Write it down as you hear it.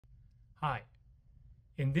Hi,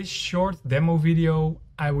 in this short demo video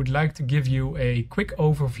I would like to give you a quick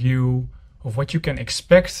overview of what you can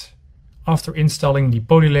expect after installing the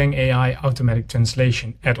Polylang AI Automatic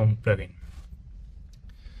Translation add-on plugin.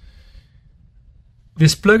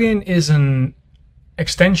 This plugin is an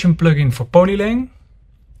extension plugin for Polylang.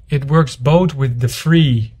 It works both with the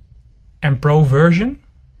free and pro version,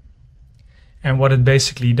 and what it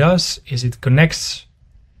basically does is it connects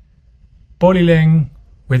Polylang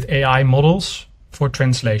with AI models for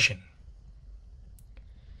translation.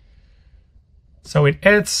 So it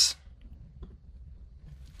adds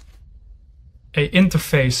an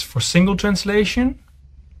interface for single translation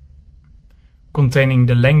containing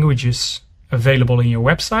the languages available in your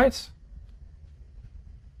website.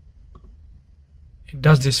 It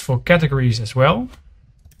does this for categories as well.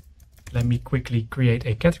 Let me quickly create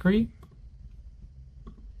a category.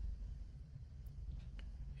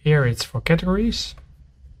 Here it's for categories.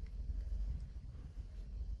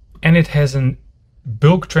 And it has a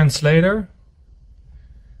bulk translator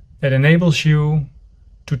that enables you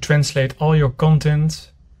to translate all your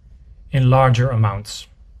content in larger amounts.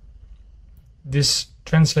 This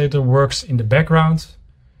translator works in the background,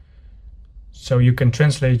 so you can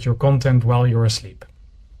translate your content while you're asleep.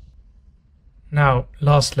 Now,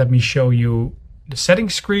 last, let me show you the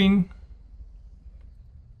settings screen.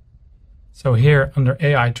 So here under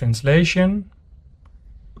AI translation,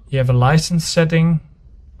 you have a license setting.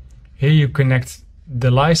 Here you connect the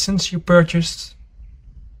license you purchased,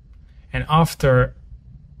 and after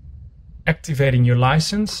activating your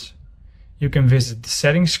license, you can visit the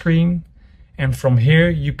settings screen, and from here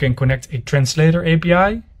you can connect a translator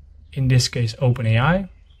API, in this case OpenAI,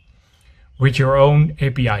 with your own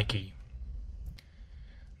API key.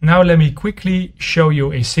 Now let me quickly show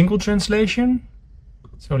you a single translation.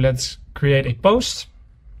 So let's create a post.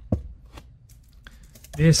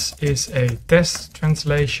 This is a test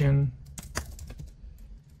translation.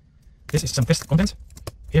 This is some test content.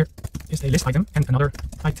 Here is a list item and another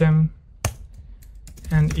item,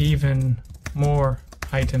 and even more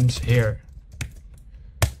items here.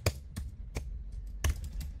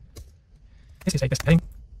 This is a test heading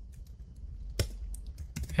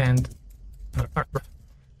and another paragraph.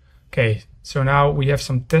 Okay, so now we have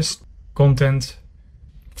some test content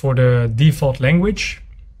for the default language,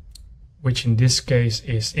 which in this case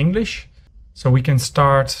is English. So we can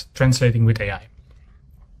start translating with AI.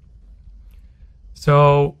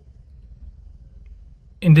 So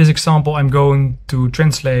in this example, I'm going to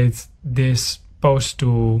translate this post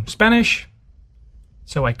to Spanish.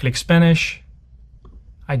 So I click Spanish,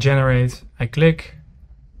 I generate, I click.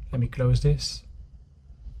 Let me close this.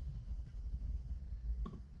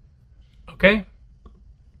 Okay.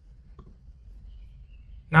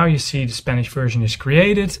 Now you see the Spanish version is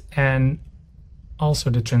created, and also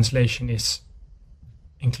the translation is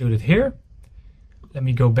included here. Let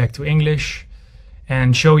me go back to English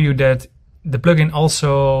and show you that the plugin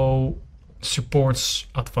also supports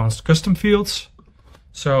advanced custom fields.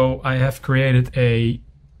 So I have created a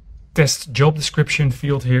test job description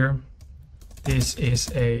field here. This is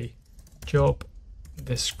a job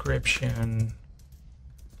description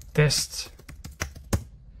test.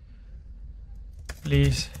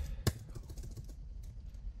 Please.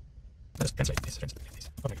 Let's translate this.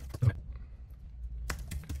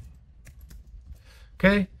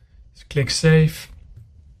 Okay, let's click save.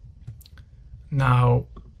 Now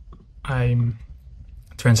I'm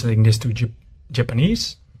translating this to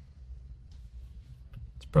Japanese.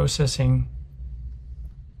 It's processing.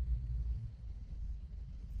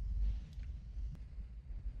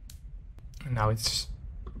 And now it's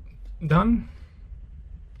done.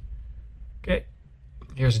 Okay.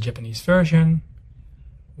 Here's the Japanese version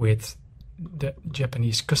with the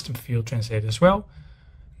Japanese custom field translated as well.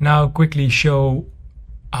 Now quickly show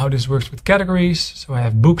how this works with categories. So I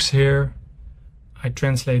have books here. I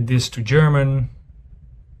translate this to German.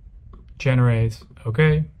 Generate.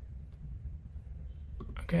 Okay.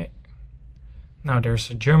 Okay. Now there's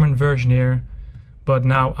a German version here, but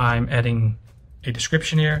now I'm adding a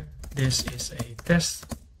description here. This is a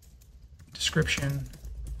test description.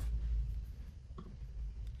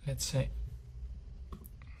 Let's say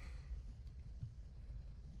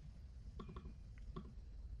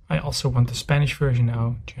I also want the Spanish version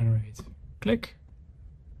now. Generate. Click.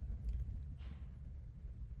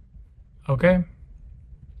 Okay.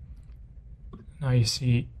 Now you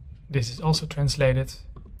see this is also translated.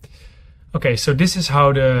 Okay, so this is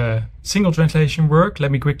how the single translation works.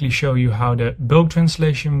 Let me quickly show you how the bulk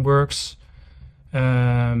translation works.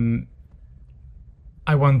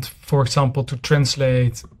 I want, for example, to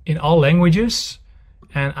translate in all languages,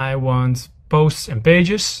 and I want posts and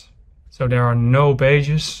pages. So there are no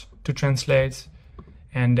pages to translate,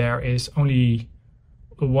 and there is only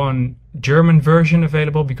one German version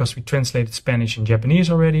available because we translated Spanish and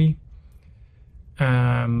Japanese already.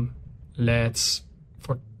 Let's,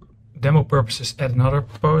 for demo purposes, add another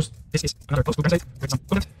post. This is another post to translate with some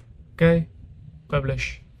content. Okay,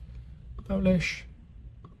 publish, publish.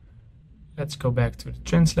 Let's go back to the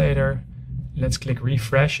translator. Let's click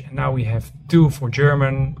refresh, and now we have 2 for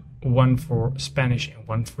German, 1 for Spanish, and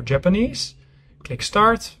 1 for Japanese. Click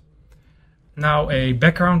start. Now a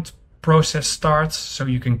background process starts, so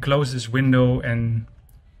you can close this window and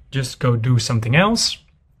just go do something else.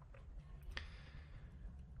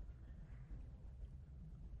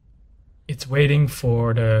 It's waiting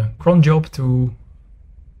for the cron job to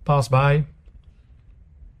pass by.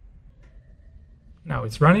 Now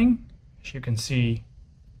it's running. As you can see,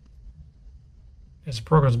 there's a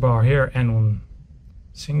progress bar here and on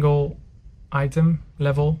single item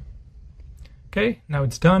level. Okay, now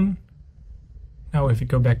it's done. Now if you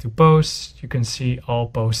go back to posts, you can see all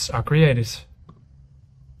posts are created.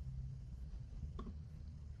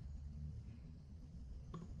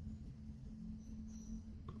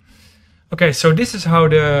 Okay, so this is how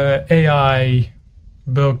the AI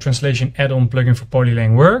bulk translation add-on plugin for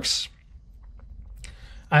Polylang works.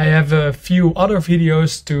 I have a few other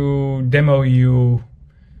videos to demo you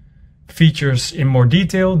features in more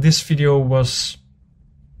detail. This video was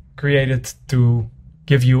created to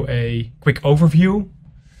give you a quick overview.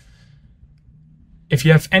 If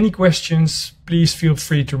you have any questions, please feel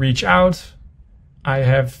free to reach out. I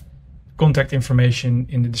have contact information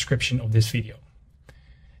in the description of this video.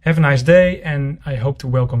 Have a nice day, and I hope to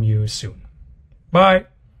welcome you soon. Bye!